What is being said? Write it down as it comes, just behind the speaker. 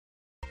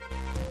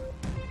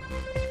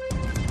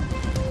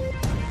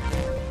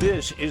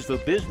This is the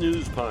Biz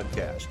News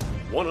Podcast,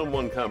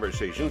 one-on-one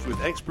conversations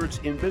with experts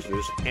in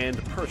business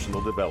and personal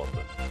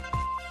development.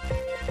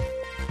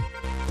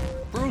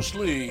 Bruce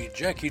Lee,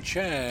 Jackie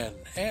Chan,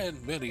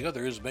 and many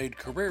others made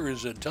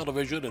careers in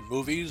television and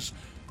movies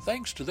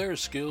thanks to their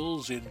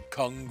skills in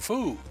Kung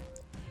Fu.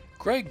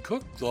 Craig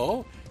Cook,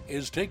 though,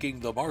 is taking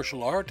the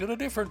martial art in a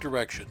different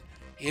direction,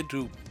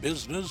 into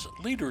business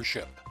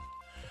leadership.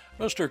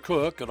 Mr.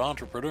 Cook, an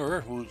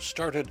entrepreneur who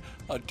started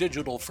a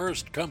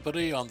digital-first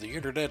company on the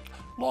internet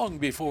long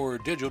before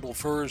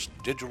digital-first,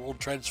 digital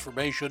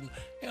transformation,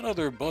 and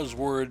other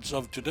buzzwords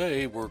of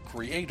today were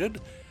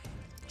created,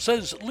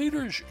 says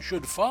leaders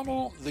should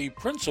follow the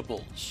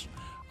principles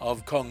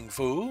of Kung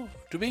Fu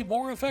to be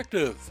more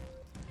effective.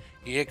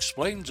 He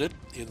explains it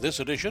in this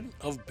edition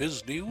of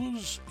Biz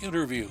News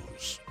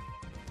Interviews.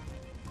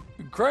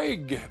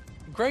 Craig,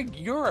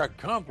 you're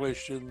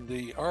accomplished in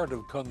the art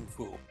of Kung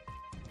Fu,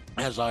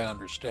 as I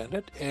understand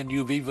it, and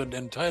you've even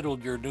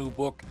entitled your new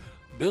book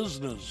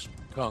Business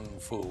Kung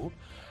Fu.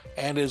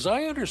 And as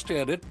I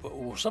understand it,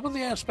 some of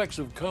the aspects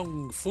of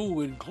Kung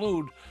Fu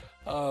include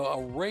a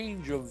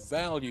range of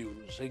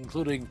values,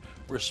 including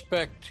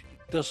respect,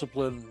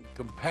 discipline,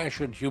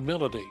 compassion,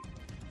 humility.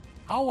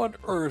 How on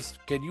earth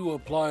can you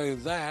apply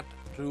that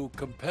to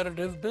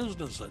competitive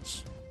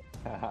businesses?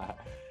 Yeah,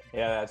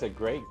 that's a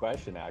great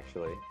question,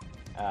 actually.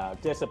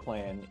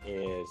 Discipline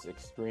is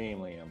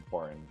extremely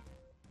important.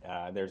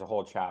 There's a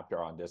whole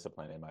chapter on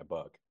discipline in my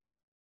book.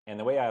 And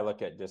the way I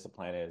look at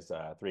discipline is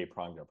a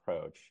three-pronged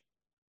approach.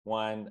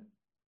 One,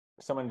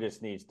 someone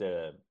just needs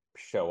to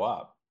show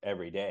up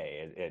every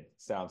day. It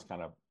sounds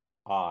kind of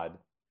odd,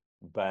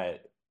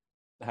 but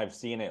I've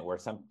seen it where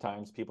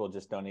sometimes people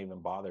just don't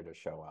even bother to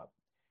show up.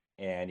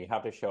 And you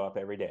have to show up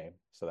every day.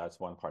 So that's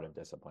one part of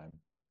discipline.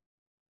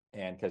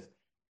 And because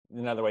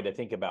another way to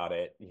think about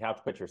it, you have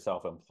to put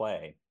yourself in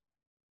play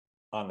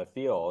on the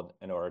field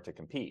in order to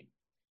compete.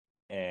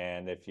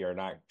 And if you're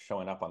not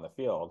showing up on the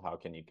field, how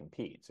can you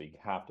compete? So you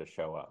have to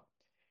show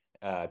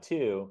up.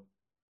 Two,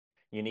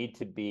 you need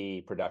to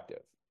be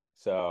productive.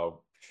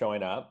 So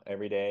showing up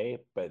every day,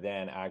 but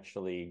then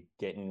actually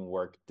getting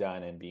work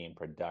done and being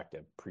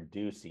productive,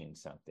 producing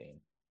something.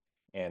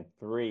 And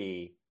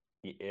three,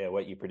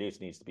 what you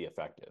produce needs to be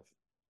effective.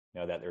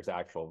 That there's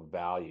actual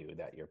value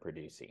that you're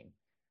producing.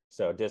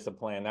 So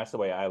discipline, that's the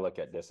way I look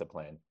at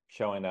discipline: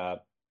 showing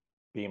up,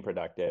 being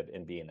productive,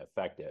 and being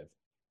effective.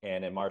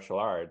 And in martial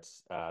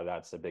arts,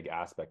 that's a big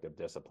aspect of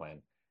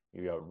discipline.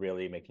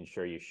 Really making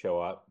sure you show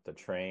up to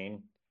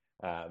train,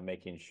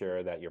 making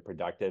sure that you're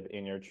productive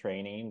in your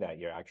training, that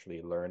you're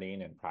actually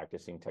learning and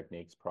practicing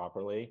techniques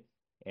properly,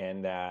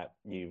 and that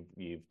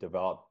you've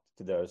developed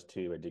those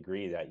to a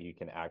degree that you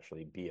can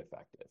actually be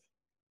effective.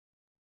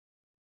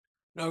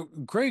 Now,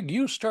 Craig,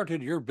 you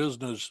started your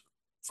business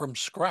from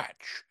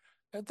scratch.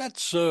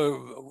 That's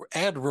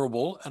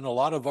admirable, and a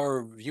lot of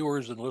our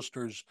viewers and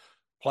listeners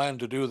plan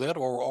to do that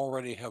or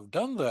already have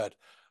done that.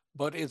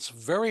 But it's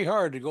very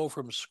hard to go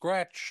from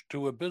scratch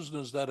to a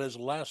business that has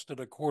lasted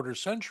a quarter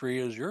century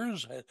as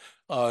yours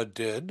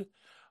did.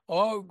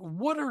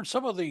 What are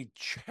some of the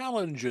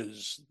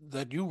challenges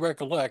that you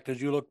recollect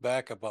as you look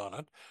back upon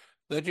it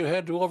that you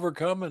had to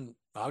overcome, and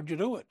how'd you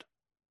do it?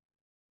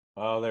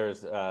 Well,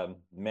 there's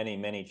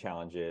many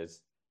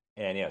challenges.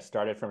 And yeah,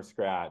 started from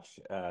scratch,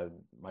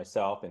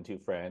 myself and two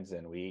friends,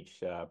 and we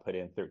each put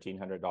in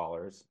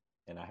 $1,300,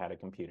 and I had a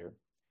computer.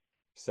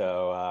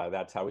 So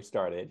that's how we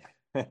started.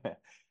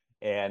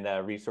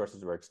 And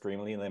resources were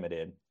extremely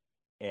limited.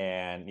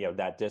 And,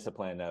 that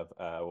discipline of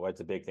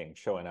what's a big thing,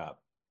 showing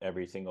up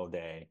every single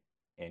day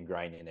and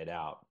grinding it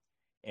out.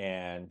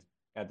 And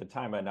at the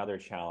time, another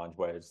challenge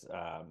was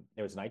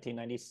it was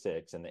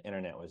 1996 and the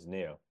internet was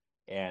new.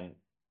 And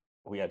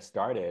we had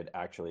started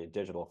actually a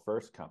digital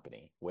first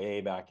company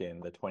way back in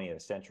the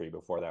 20th century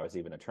before that was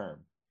even a term.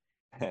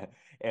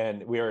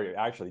 And we were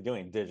actually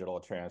doing digital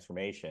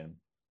transformation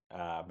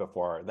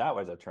before that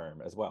was a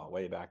term as well,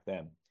 way back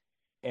then.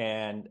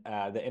 And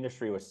the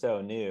industry was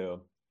so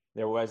new,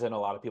 there wasn't a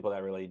lot of people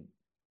that really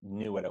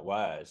knew what it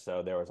was.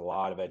 So there was a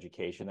lot of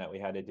education that we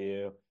had to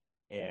do.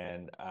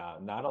 And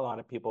not a lot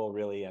of people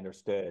really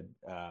understood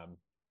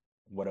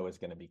what it was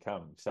going to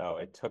become. So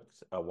it took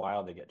a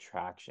while to get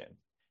traction.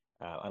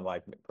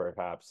 Unlike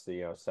perhaps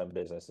some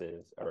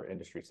businesses or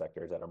industry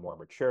sectors that are more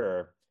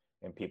mature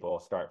and people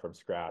start from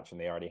scratch and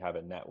they already have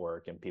a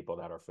network and people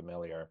that are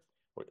familiar.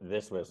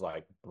 This was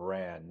like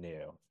brand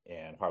new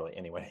and hardly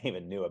anyone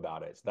even knew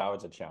about it. So that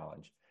was a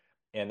challenge.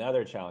 And the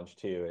other challenge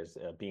too is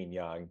being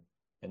young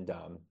and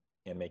dumb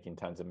and making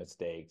tons of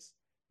mistakes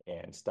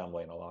and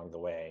stumbling along the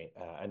way.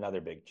 Another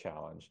big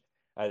challenge.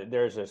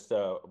 There's just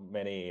so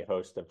many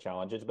host of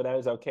challenges, but that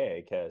was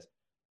okay because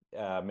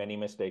many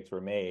mistakes were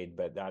made,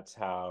 but that's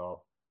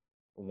how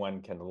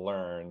one can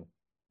learn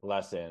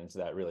lessons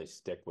that really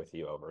stick with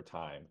you over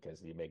time,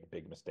 because you make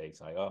big mistakes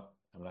like, oh,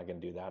 I'm not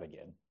going to do that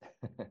again.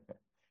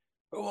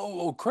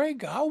 Well,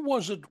 Craig, how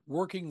was it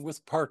working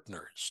with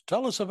partners?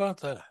 Tell us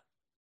about that.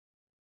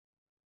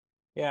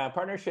 Yeah,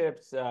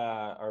 partnerships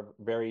are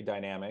very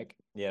dynamic.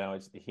 You know,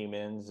 it's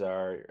humans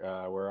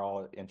are we're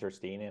all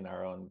interesting in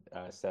our own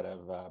set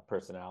of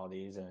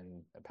personalities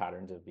and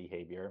patterns of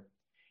behavior.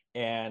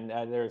 And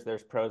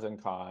there's pros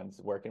and cons.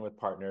 Working with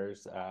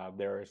partners,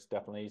 there's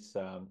definitely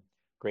some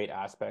great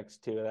aspects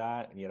to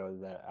that. You know,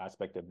 the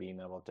aspect of being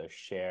able to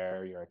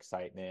share your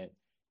excitement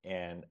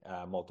and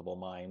multiple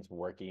minds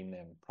working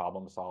and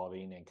problem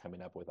solving and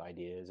coming up with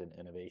ideas and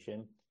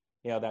innovation.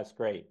 You know, that's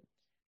great.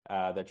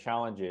 The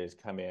challenges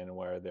come in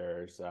where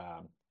there's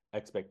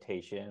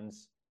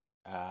expectations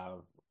uh,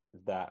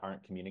 that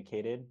aren't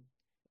communicated,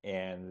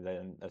 and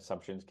then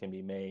assumptions can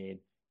be made,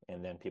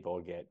 and then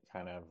people get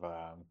kind of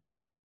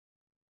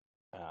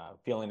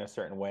feeling a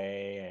certain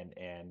way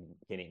and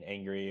getting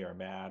angry or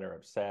mad or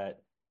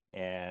upset.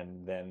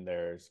 And then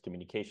there's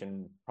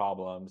communication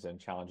problems and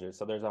challenges.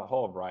 So there's a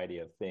whole variety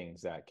of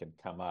things that can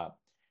come up.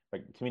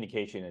 But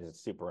communication is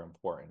super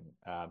important.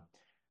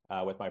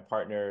 With my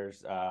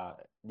partners,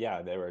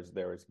 yeah, there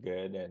was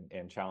good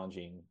and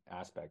challenging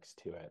aspects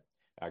to it.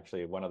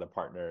 Actually, one of the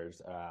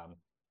partners,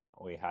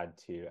 we had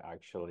to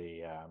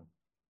actually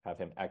have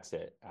him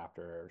exit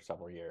after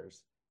several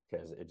years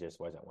because it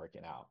just wasn't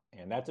working out.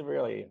 And that's a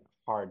really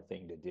hard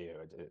thing to do.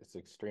 It's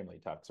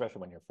extremely tough,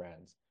 especially when you're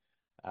friends.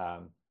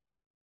 Um,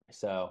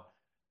 so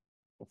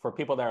for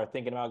people that are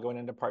thinking about going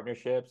into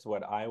partnerships,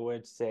 what I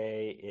would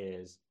say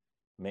is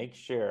make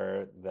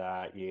sure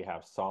that you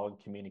have solid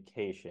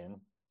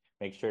communication.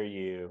 Make sure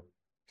you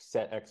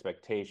set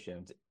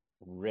expectations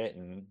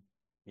written,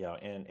 you know,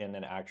 in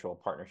an actual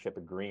partnership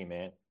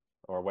agreement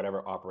or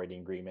whatever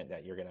operating agreement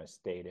that you're going to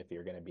state if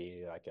you're going to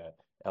be like a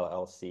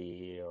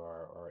LLC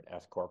or an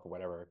S corp or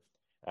whatever.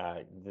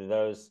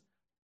 Those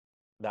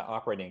that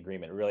operating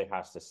agreement really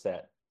has to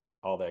set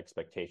all the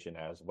expectation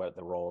as what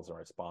the roles and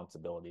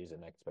responsibilities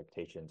and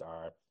expectations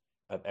are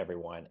of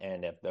everyone.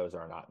 And if those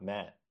are not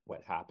met,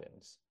 what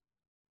happens?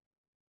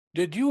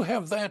 Did you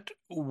have that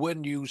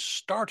when you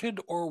started,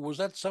 or was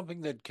that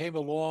something that came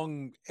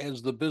along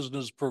as the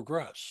business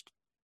progressed?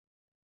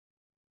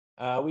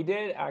 We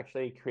did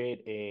actually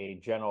create a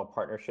general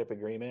partnership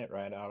agreement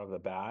right out of the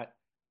bat.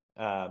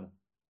 Um,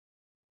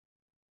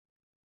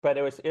 but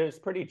it was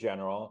pretty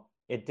general.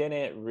 It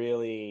didn't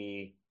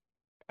really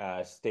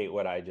state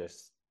what I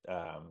just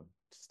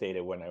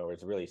stated when I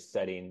was really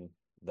setting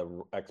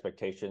the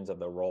expectations of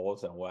the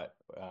roles and what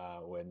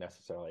would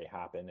necessarily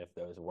happen if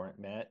those weren't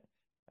met.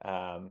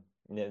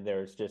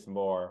 There's just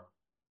more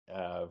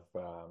of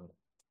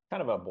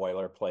kind of a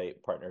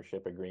boilerplate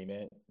partnership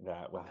agreement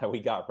that we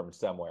got from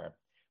somewhere,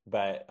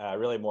 but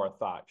really more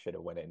thought should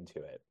have went into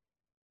it.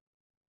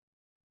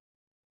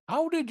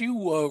 How did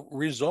you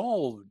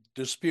resolve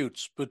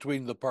disputes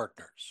between the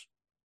partners?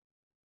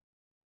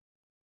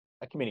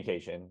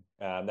 Communication.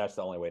 That's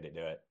the only way to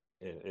do it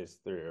is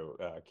through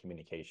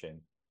communication.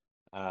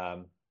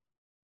 Um,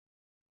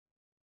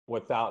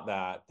 Without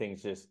that,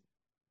 things just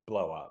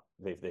blow up.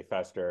 They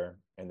fester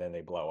and then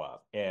they blow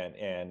up.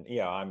 And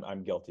yeah,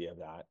 I'm guilty of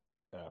that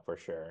for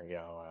sure. You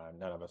know,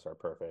 none of us are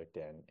perfect,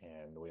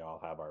 and we all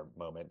have our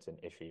moments and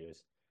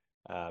issues.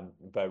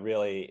 But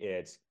really,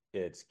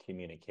 it's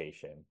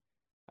communication.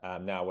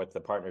 Now, with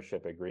the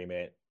partnership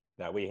agreement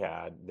that we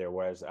had, there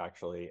was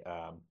actually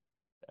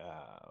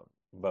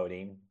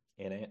voting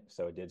in it,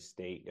 so it did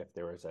state if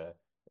there was a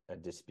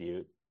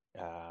dispute,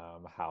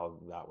 how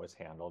that was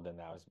handled, and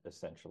that was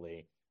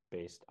essentially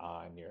based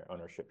on your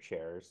ownership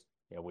shares.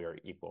 You know, we were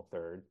equal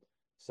third.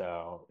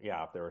 So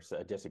yeah, if there was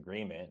a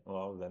disagreement,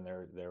 well, then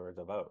there was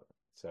a vote.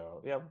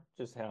 So yeah,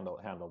 just handled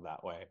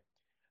that way.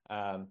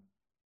 Um,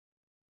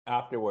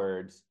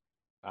 Afterwards,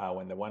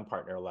 when the one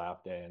partner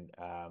left and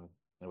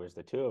it was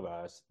the two of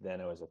us,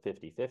 then it was a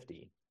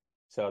 50-50.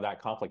 So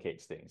that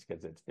complicates things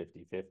because it's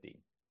 50-50.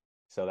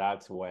 So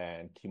that's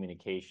when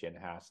communication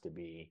has to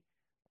be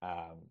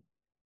um,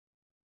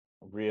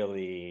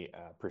 really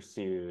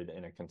pursued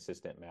in a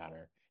consistent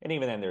manner. And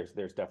even then,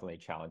 there's definitely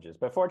challenges.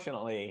 But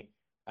fortunately,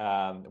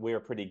 we are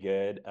pretty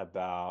good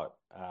about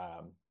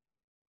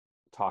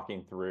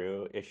talking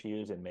through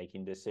issues and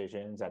making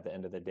decisions at the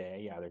end of the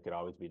day. Yeah, there could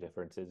always be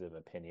differences of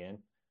opinion.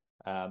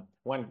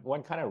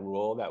 One kind of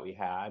rule that we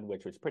had,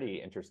 which was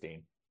pretty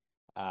interesting,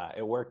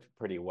 it worked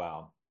pretty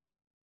well.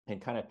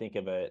 And kind of think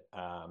of it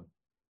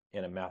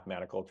in a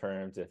mathematical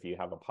terms. If you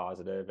have a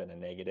positive and a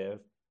negative,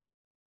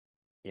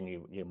 and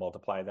you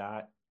multiply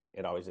that,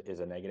 it always is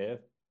a negative.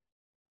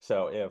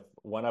 So if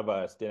one of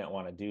us didn't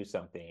want to do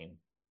something,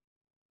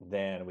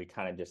 then we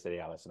kind of just said,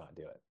 yeah, let's not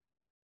do it.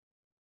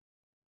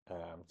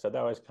 So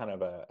that was kind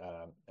of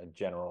a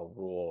general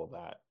rule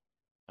that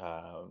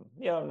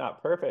you know,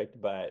 not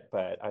perfect, but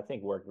I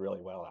think worked really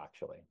well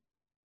actually.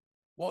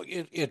 Well,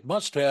 it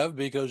must have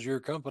because your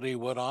company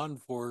went on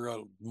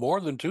for more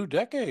than 2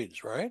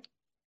 decades, right?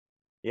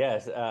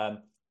 Yes,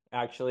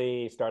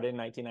 actually started in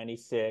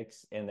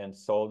 1996 and then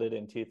sold it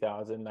in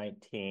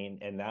 2019,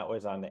 and that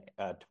was on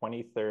the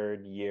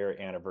 23rd year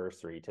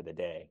anniversary to the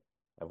day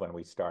of when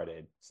we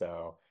started.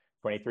 So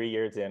 23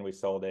 years in, we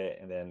sold it,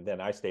 and then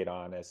I stayed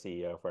on as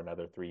CEO for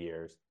another 3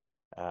 years.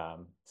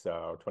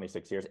 So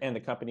 26 years, and the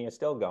company is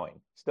still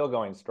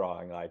going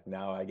strong. Like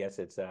now, I guess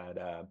it's at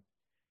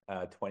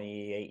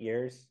 28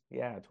 years.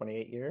 Yeah,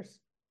 28 years.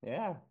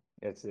 Yeah,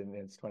 it's in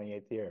its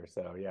 28th year.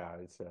 So yeah,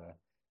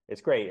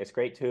 it's great. It's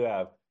great to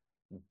have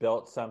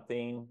built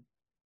something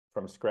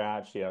from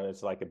scratch. You know,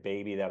 it's like a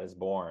baby that is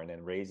born,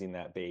 and raising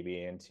that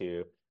baby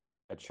into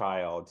a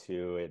child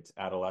to its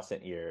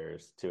adolescent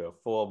years to a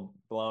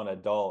full-blown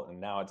adult,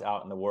 and now it's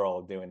out in the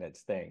world doing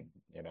its thing.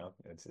 You know,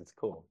 it's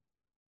cool.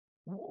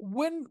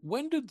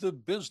 When did the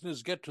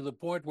business get to the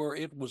point where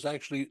it was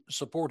actually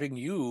supporting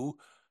you,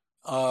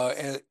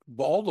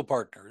 all the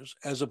partners,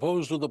 as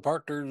opposed to the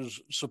partners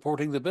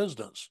supporting the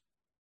business?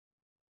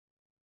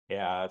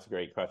 Yeah, that's a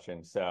great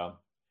question. So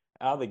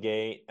out of the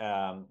gate,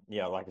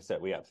 like I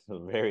said, we have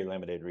some very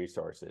limited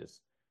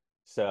resources.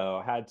 So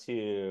I had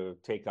to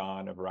take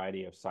on a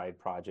variety of side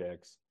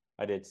projects.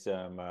 I did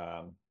some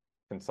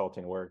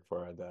consulting work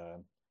for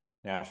the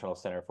National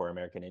Center for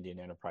American Indian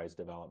Enterprise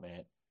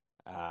Development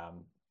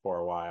for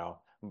a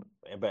while.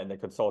 But in the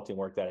consulting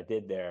work that I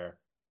did there,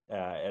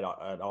 it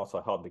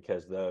also helped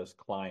because those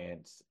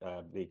clients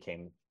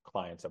became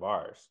clients of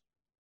ours.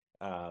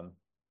 Um,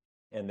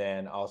 and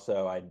then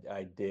also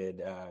I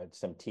did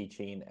some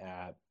teaching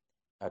at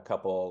a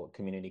couple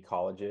community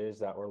colleges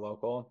that were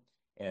local.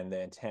 And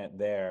the intent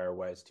there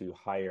was to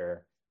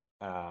hire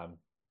um,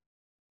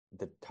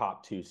 the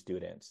top two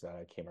students that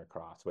I came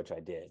across, which I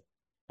did,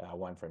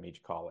 one from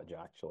each college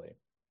actually.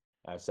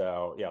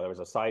 So yeah, there was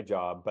a side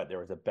job, but there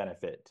was a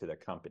benefit to the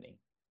company.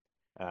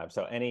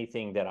 So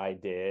anything that I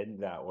did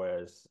that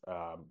was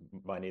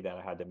money that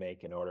I had to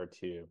make in order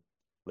to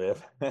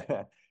live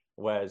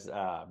was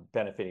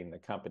benefiting the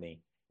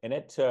company. And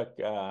it took,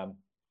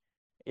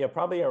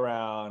 probably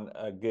around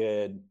a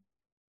good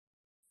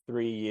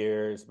 3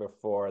 years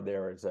before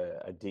there was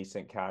a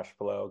decent cash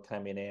flow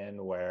coming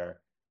in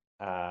where,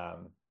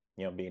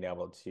 being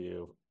able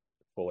to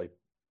fully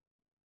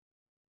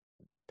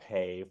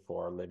pay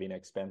for living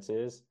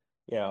expenses,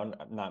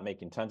 not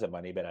making tons of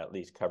money, but at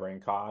least covering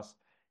costs.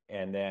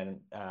 And then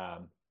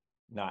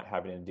not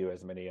having to do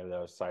as many of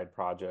those side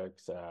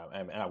projects.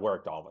 And I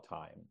worked all the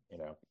time,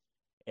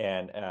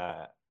 And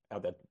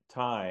at the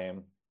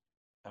time,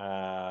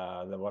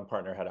 the one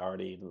partner had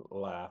already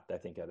left, I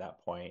think, at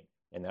that point.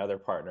 And the other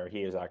partner,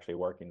 he is actually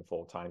working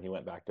full time. He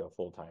went back to a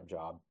full-time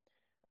job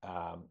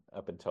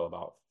up until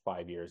about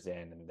 5 years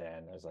in. And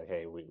then I was like,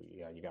 hey,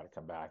 you got to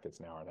come back. It's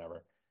now or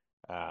never.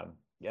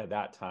 At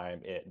that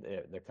time,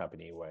 the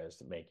company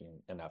was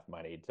making enough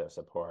money to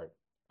support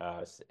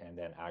us and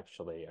then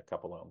actually a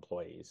couple of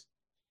employees.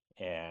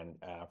 And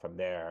from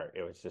there,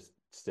 it was just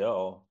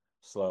still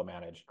slow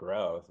managed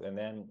growth. And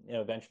then,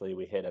 eventually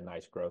we hit a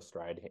nice growth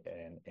stride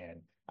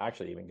and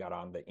actually even got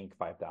on the Inc.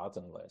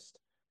 5000 list,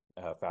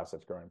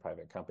 fastest growing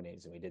private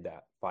companies. And we did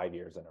that 5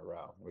 years in a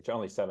row, which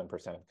only 7%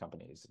 of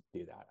companies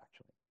do that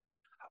actually.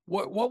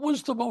 What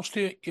was the most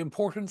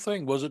important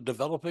thing? Was it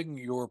developing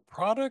your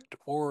product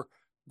or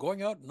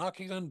going out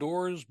knocking on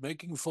doors,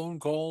 making phone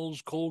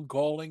calls, cold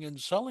calling, and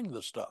selling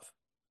the stuff?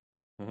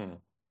 Mm-hmm.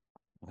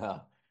 Yeah,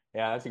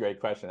 that's a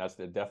great question. That's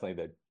definitely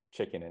the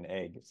chicken and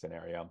egg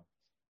scenario.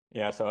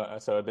 Yeah, so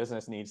a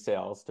business needs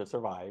sales to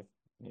survive,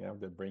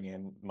 to bring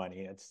in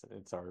money.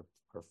 It's our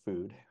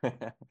food.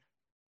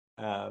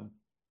 Um,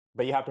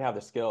 but you have to have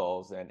the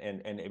skills and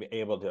be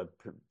able to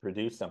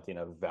produce something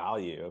of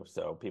value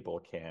so people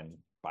can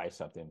buy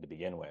something to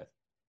begin with.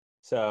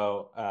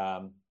 So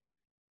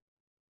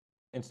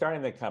in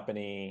starting the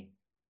company,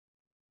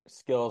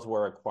 skills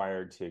were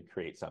acquired to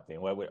create something.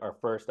 Our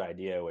first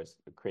idea was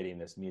creating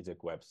this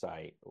music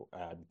website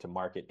to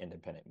market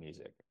independent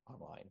music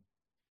online.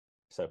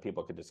 So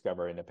people could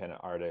discover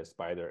independent artists,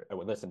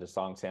 listen to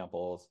song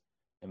samples,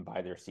 and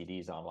buy their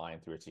CDs online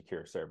through a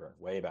secure server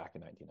way back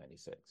in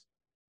 1996.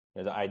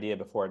 There's an idea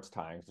before its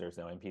time, because there's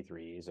no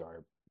MP3s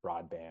or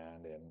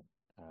broadband and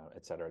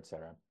et cetera, et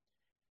cetera.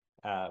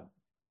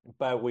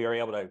 But we were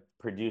able to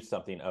produce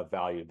something of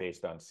value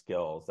based on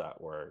skills that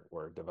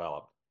were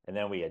developed. And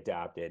then we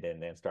adapted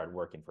and then started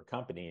working for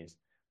companies.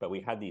 But we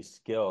had these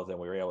skills and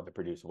we were able to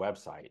produce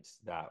websites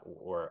that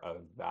were of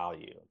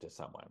value to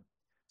someone.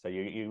 So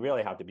you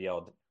really have to be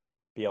able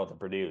to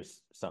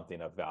produce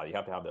something of value. You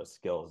have to have those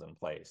skills in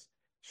place.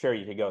 Sure,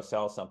 you could go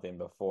sell something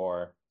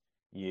before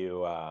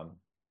you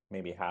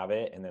maybe have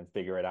it and then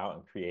figure it out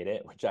and create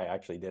it, which I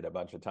actually did a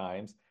bunch of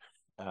times.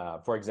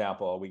 For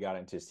example, we got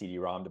into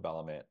CD-ROM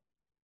development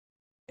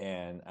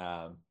and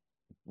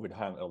would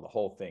handle the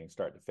whole thing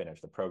start to finish,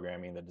 the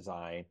programming, the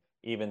design,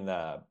 even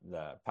the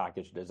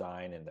package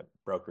design and the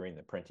brokering,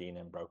 the printing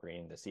and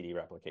brokering the CD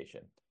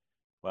replication.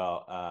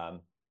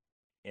 Well,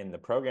 in the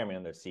programming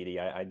on the CD,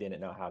 I didn't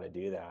know how to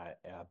do that,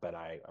 but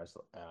I was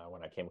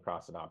when I came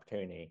across an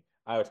opportunity,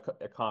 I was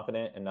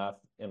confident enough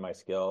in my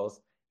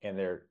skills. And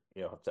there,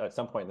 at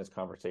some point in this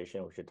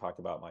conversation, we should talk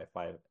about my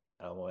 5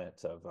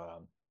 elements of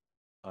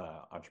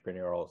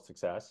entrepreneurial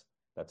success.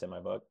 That's in my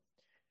book.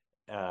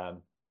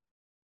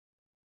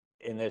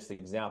 In this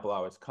example, I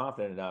was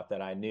confident enough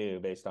that I knew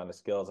based on the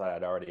skills I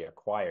had already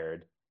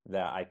acquired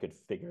that I could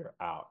figure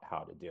out how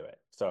to do it.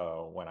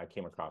 So when I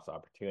came across the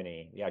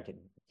opportunity, yeah,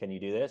 can you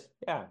do this?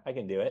 Yeah, I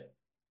can do it.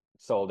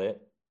 Sold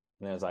it.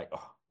 And then I was like,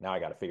 oh, now I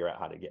got to figure out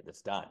how to get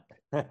this done.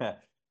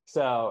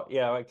 So,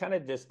 it kind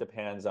of just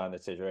depends on the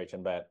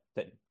situation. But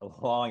the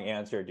long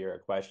answer to your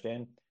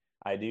question,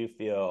 I do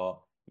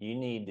feel you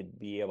need to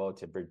be able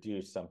to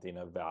produce something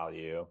of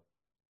value,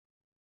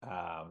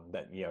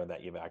 that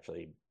you've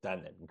actually done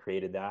it and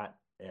created that.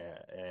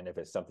 And if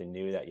it's something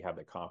new, that you have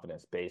the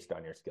confidence based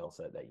on your skill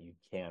set that you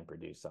can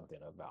produce something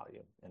of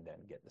value and then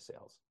get the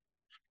sales.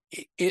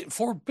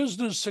 For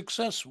business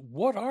success,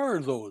 what are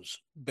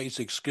those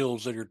basic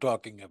skills that you're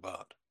talking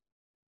about?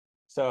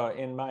 So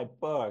in my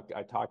book,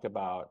 I talk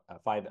about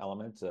 5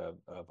 elements of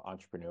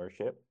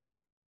entrepreneurship,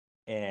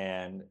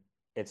 and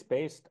it's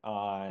based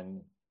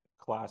on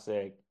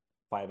classic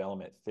 5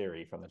 element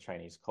theory from the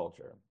Chinese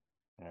culture.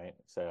 Right.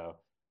 So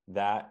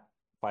that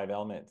 5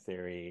 element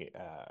theory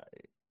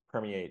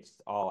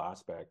permeates all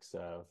aspects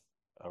of,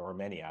 or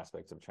many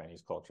aspects of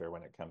Chinese culture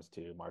when it comes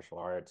to martial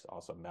arts,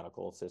 also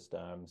medical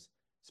systems,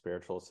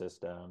 spiritual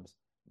systems,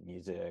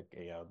 music,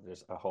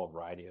 there's a whole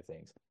variety of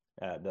things.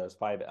 Those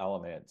 5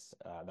 elements,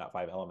 that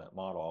 5 element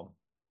model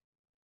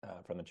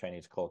from the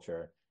Chinese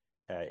culture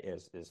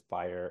is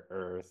fire,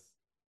 earth,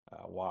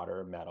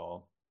 water,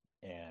 metal,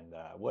 and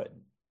wood.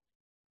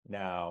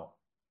 Now,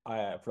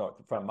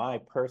 from my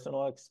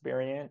personal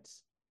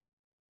experience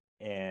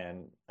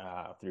and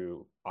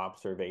through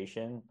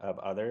observation of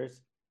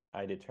others,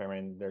 I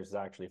determined there's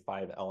actually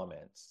 5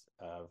 elements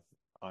of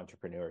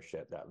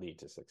entrepreneurship that lead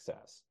to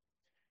success.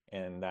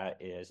 And that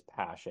is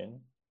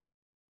passion.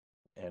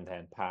 And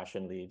then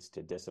passion leads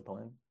to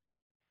discipline.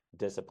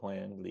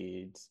 Discipline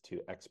leads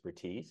to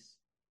expertise.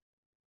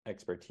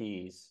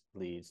 Expertise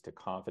leads to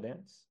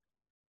confidence.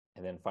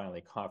 And then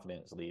finally,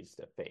 confidence leads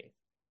to faith.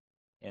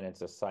 And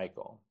it's a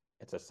cycle.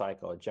 It's a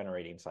cycle, a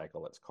generating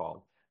cycle, it's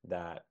called,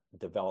 that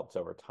develops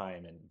over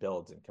time and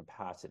builds in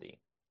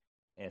capacity.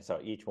 And so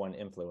each one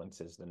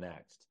influences the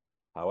next.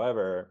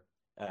 However,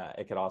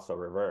 it could also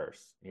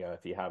reverse.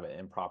 If you have an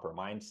improper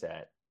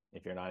mindset,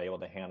 if you're not able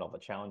to handle the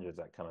challenges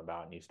that come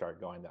about and you start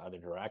going the other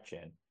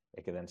direction,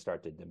 it can then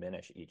start to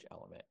diminish each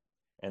element.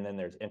 And then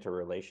there's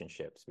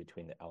interrelationships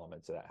between the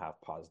elements that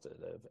have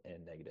positive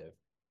and negative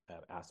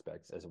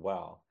aspects as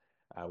well,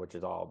 which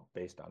is all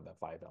based on the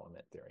 5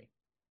 element theory.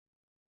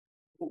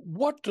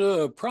 What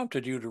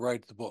prompted you to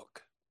write the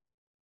book?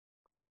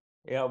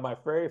 My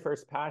very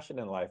first passion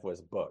in life was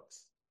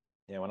books.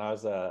 When I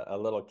was a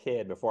little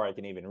kid, before I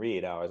can even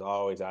read, I was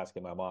always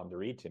asking my mom to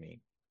read to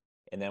me.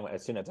 And then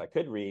as soon as I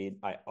could read,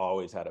 I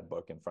always had a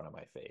book in front of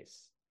my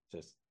face,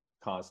 just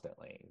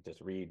constantly, just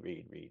read.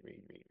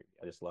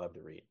 I just love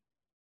to read.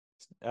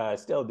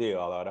 Still do,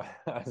 although I don't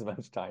have as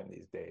much time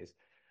these days.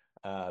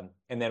 And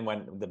then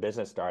when the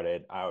business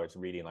started, I was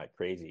reading like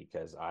crazy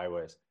because I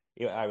was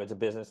a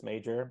business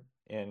major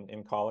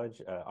in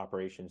college,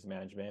 operations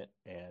management,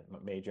 and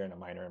major and a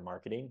minor in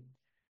marketing.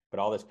 But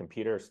all this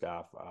computer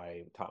stuff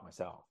I taught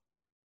myself,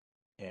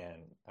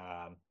 and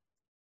I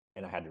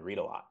had to read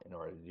a lot in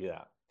order to do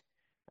that.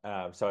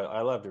 So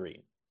I love to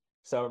read.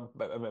 So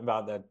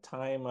about the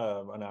time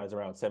of when I was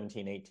around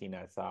 17, 18,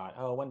 I thought,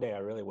 oh, one day I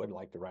really would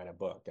like to write a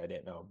book. I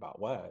didn't know about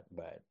what,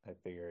 but I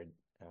figured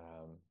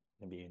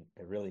it'd be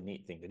a really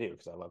neat thing to do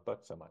because I love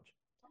books so much.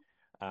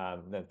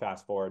 Then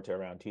fast forward to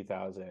around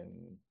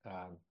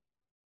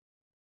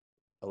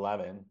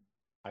 2011,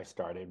 I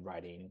started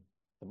writing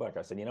the book.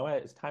 I said, you know what?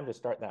 It's time to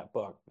start that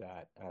book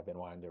that I've been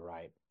wanting to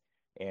write.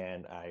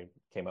 And I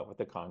came up with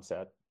the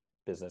concept,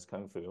 Business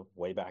Kung Fu,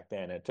 way back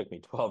then. It took me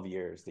 12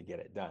 years to get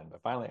it done,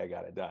 but finally I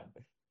got it done.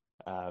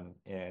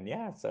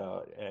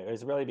 So it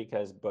was really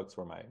because books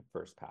were my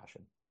first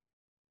passion.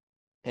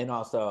 And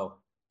also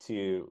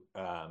to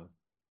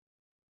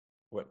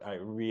what I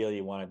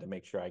really wanted to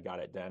make sure I got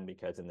it done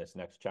because in this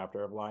next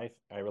chapter of life,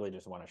 I really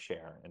just want to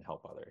share and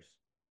help others.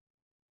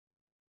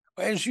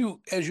 As you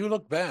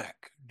look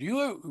back, do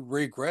you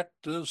regret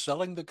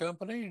selling the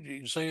company? Do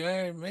you say,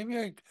 hey, maybe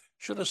I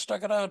should have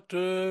stuck it out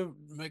to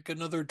make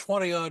another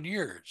 20 odd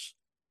years?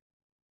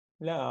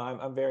 No,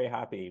 I'm very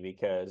happy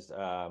because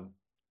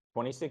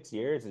 26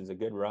 years is a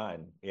good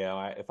run.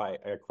 If I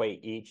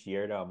equate each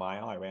year to a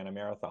mile, I ran a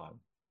marathon.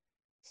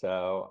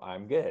 So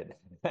I'm good.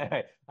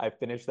 I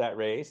finished that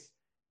race.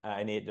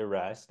 I need to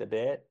rest a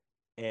bit.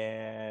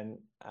 And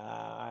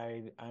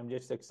I'm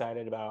just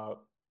excited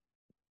about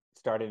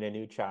starting a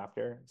new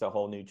chapter. It's a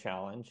whole new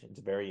challenge. It's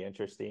very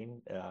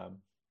interesting.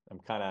 I'm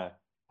kind of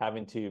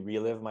having to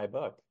relive my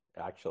book,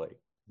 actually.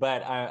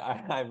 But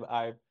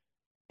I'm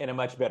in a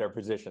much better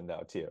position,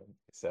 though, too.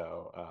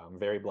 So I'm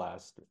very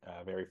blessed,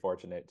 very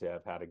fortunate to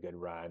have had a good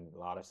run, a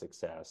lot of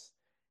success,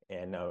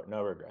 and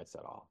no regrets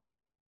at all.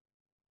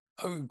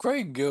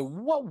 Greg,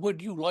 what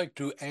would you like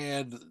to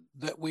add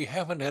that we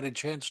haven't had a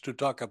chance to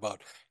talk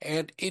about?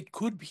 And it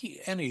could be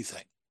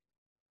anything.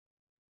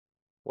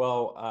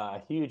 Well,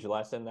 a huge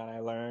lesson that I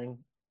learned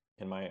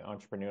in my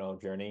entrepreneurial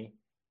journey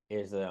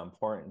is the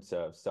importance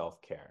of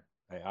self-care.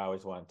 I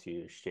always want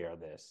to share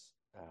this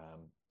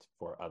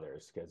for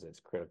others because it's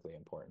critically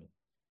important.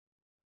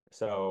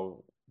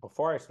 So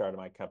before I started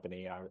my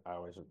company, I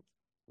was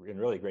in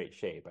really great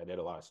shape. I did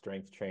a lot of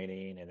strength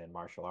training and then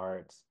martial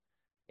arts.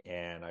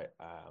 And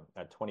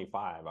at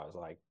 25, I was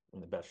like in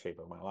the best shape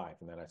of my life.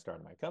 And then I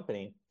started my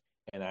company,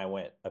 and I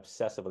went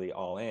obsessively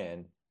all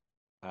in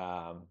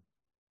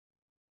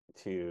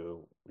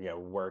to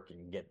work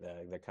and get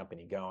the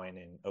company going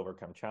and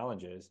overcome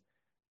challenges.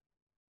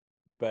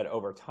 But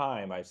over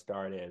time, I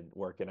started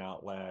working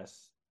out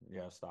less,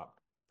 stopped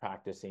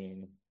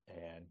practicing,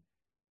 and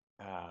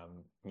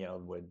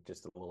would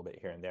just a little bit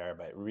here and there,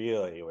 but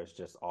really it was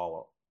just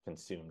all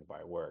consumed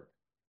by work.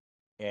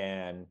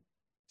 And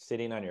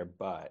sitting on your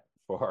butt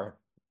for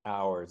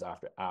hours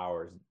after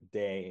hours,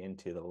 day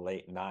into the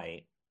late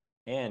night,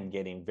 and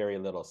getting very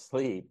little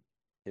sleep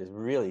is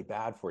really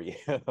bad for you.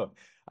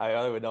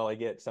 I would only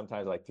get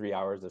sometimes like 3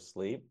 hours of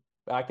sleep,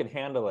 but I could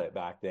handle it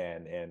back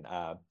then. And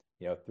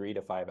 3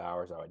 to 5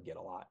 hours I would get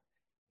a lot,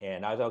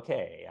 and I was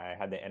okay. I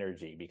had the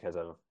energy because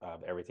of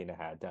everything I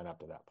had done up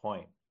to that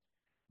point.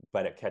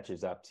 But it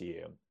catches up to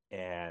you.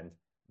 And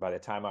by the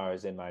time I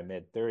was in my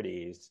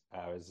mid-30s,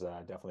 I was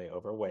definitely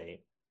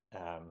overweight.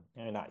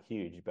 Not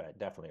huge, but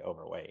definitely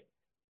overweight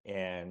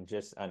and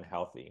just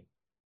unhealthy.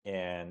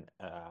 And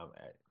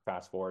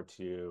fast forward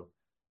to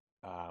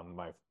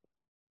my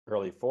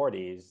early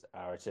 40s,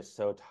 I was just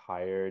so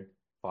tired,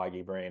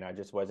 foggy brain. I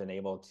just wasn't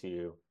able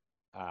to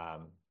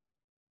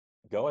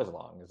go as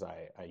long as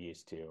I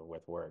used to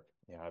with work.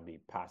 I'd be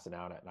passing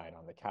out at night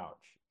on the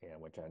couch,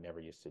 which I never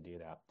used to do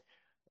that.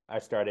 I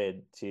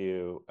started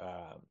to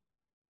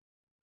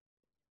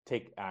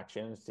take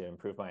actions to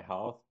improve my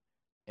health.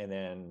 And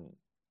then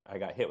I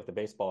got hit with a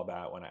baseball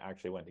bat when I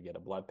actually went to get a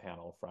blood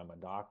panel from a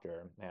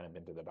doctor. I hadn't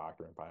been to the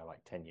doctor in probably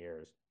like 10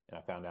 years. And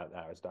I found out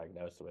that I was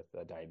diagnosed with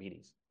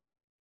diabetes.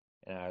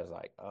 And I was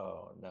like,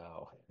 oh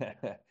no.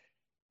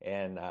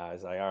 And I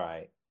was like, all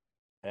right,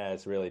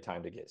 it's really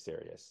time to get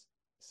serious.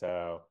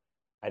 So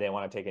I didn't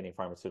want to take any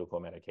pharmaceutical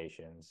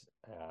medications.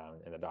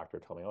 And the doctor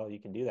told me, oh, you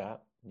can do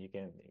that.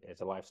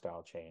 It's a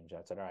lifestyle change.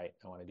 I said, all right,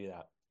 I want to do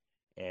that.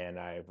 And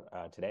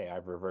today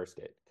I've reversed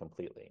it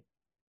completely.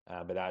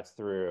 But that's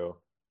through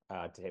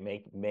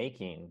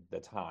making the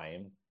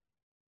time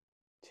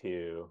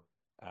to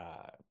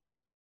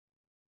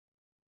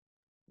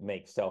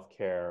make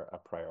self-care a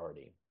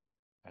priority.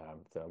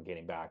 So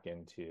getting back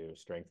into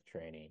strength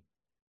training,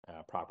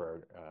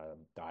 proper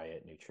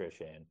diet,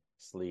 nutrition,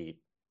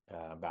 sleep,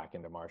 back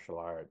into martial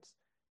arts,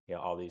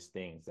 all these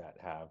things that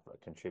have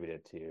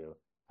contributed to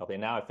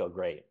helping. Now I feel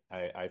great.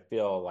 I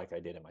feel like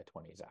I did in my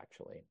 20s,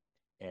 actually.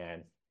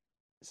 And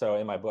so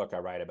in my book, I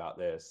write about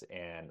this,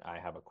 and I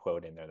have a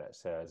quote in there that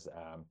says,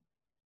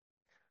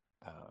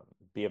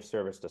 be of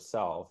service to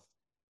self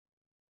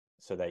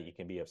so that you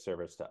can be of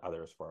service to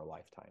others for a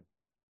lifetime.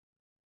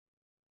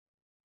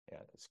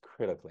 Yeah, it's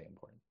critically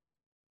important.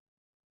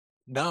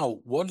 Now,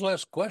 one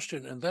last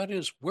question, and that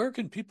is, where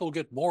can people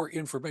get more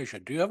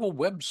information? Do you have a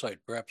website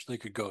perhaps they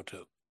could go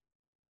to?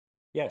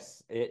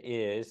 Yes, it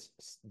is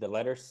the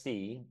letter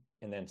C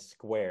and then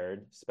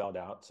squared spelled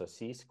out. So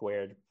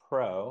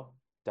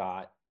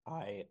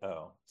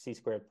csquaredpro.io,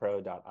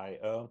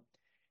 csquaredpro.io.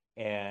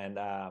 And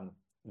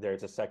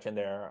there's a section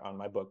there on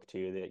my book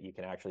too that you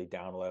can actually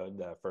download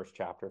the first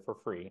chapter for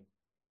free.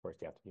 Of course,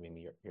 you have to give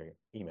me your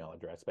email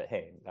address, but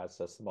hey, that's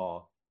a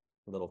small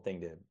little thing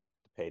to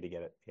pay to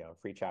get it, a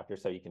free chapter,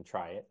 so you can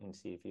try it and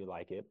see if you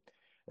like it.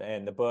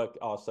 And the book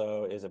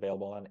also is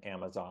available on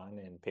Amazon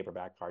in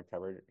paperback,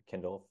 hardcover,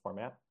 Kindle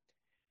format.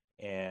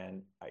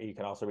 And you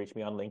can also reach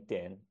me on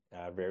LinkedIn,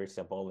 very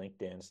simple,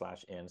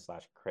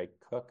 LinkedIn/n/Craig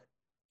Cook.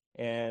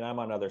 And I'm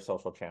on other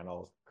social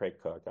channels, Craig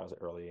Cook. I was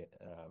early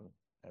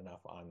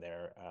enough on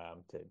there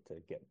to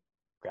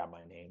grab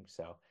my name.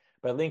 So,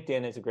 but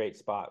LinkedIn is a great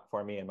spot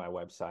for me, and my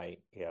website,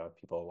 if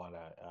people want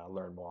to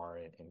learn more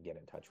and get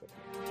in touch with me.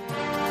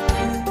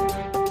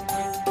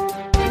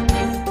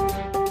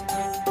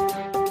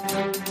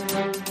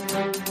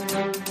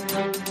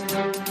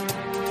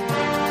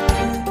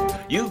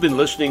 You've been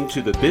listening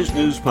to the Biz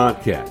News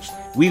Podcast.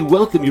 We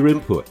welcome your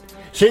input.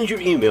 Send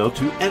your email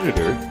to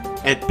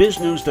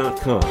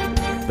editor@biznews.com.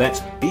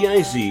 That's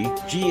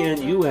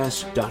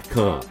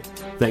BIZGNUS.com.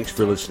 Thanks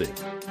for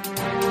listening.